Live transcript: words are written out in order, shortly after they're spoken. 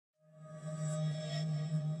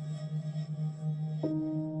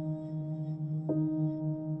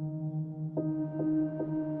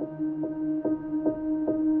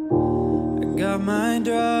got my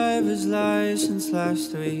driver's license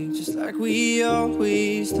last week, just like we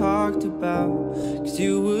always talked about. Cause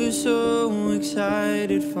you were so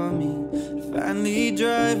excited for me to finally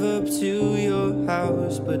drive up to your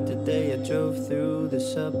house. But today I drove through the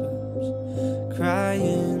suburbs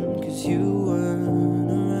crying cause you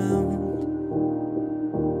weren't around.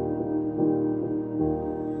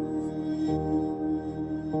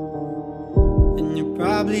 And you're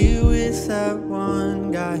probably with that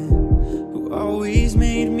one guy who always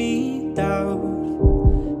made me doubt.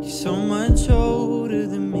 He's so much older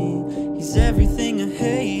than me, he's everything I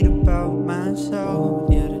hate about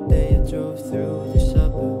myself. Yeah, today I drove through the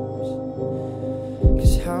suburbs,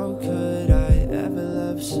 cause how could I ever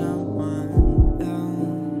love someone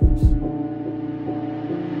else?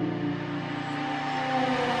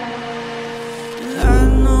 And I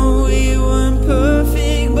know we weren't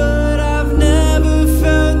perfect, but I've never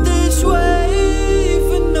felt this way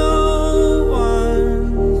for no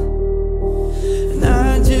one. And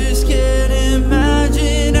I just can't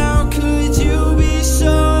imagine how could you be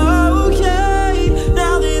so okay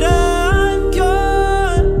now that I'm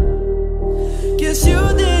gone. Guess you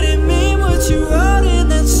didn't mean what you wrote in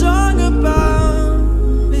that song about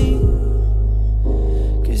me.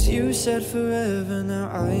 Cause you said forever, now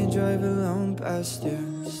I drive alone past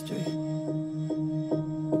your street.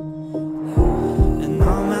 And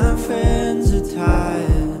all my friends are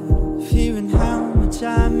tired of hearing how much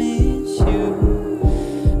I miss you.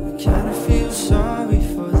 I kinda feel sorry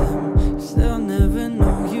for them, cause they'll never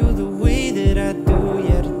know you the way that I do.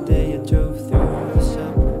 Yeah, today I drove through the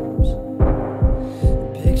suburbs,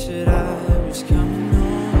 pictured I was coming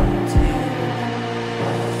home to you.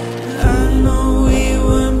 I know we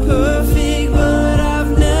weren't perfect, but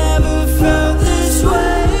I've never felt this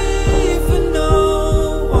way for no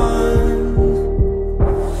one.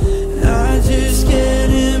 And I just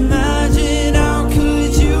can't imagine how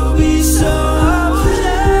could you be so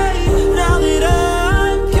okay now that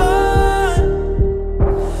I'm gone.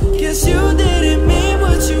 Guess you didn't mean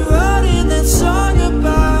what you wrote in that song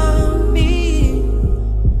about me.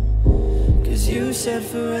 Cause you said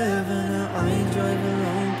forever, now I ain't driving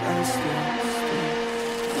alone past your street.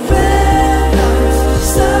 Red lights,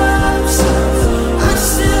 stop signs, I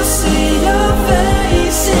still see your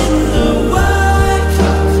face in the white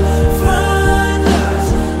clouds, front lights.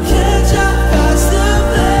 Can't drive past the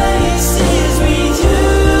places we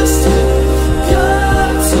used to go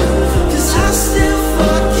to, cause I still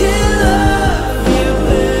fucking love you,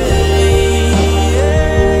 babe.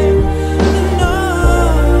 You know,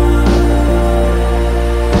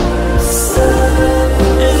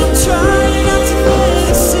 and I'm trying not to let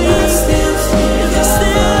it sink in. Cause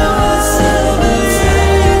there was celebrating,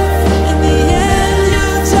 in the end you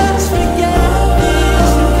just forget me.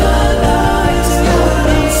 Got lies, got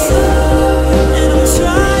inside, and I'm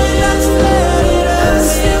trying not to let it hurt.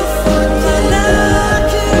 Still fucking like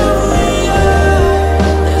you we are.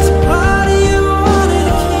 There's a part of you wanting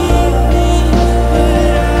to keep me, but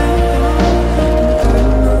I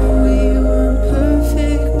know we weren't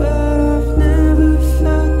perfect, but I've never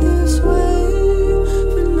felt this way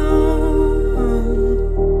for no one.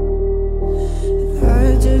 And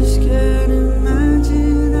I just can't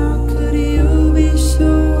imagine how could you be so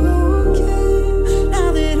okay now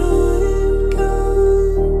that I'm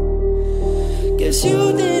gone. Guess you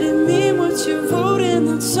didn't mean what you wrote in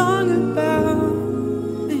that song about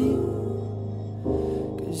me.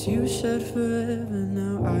 Cause you said forever, now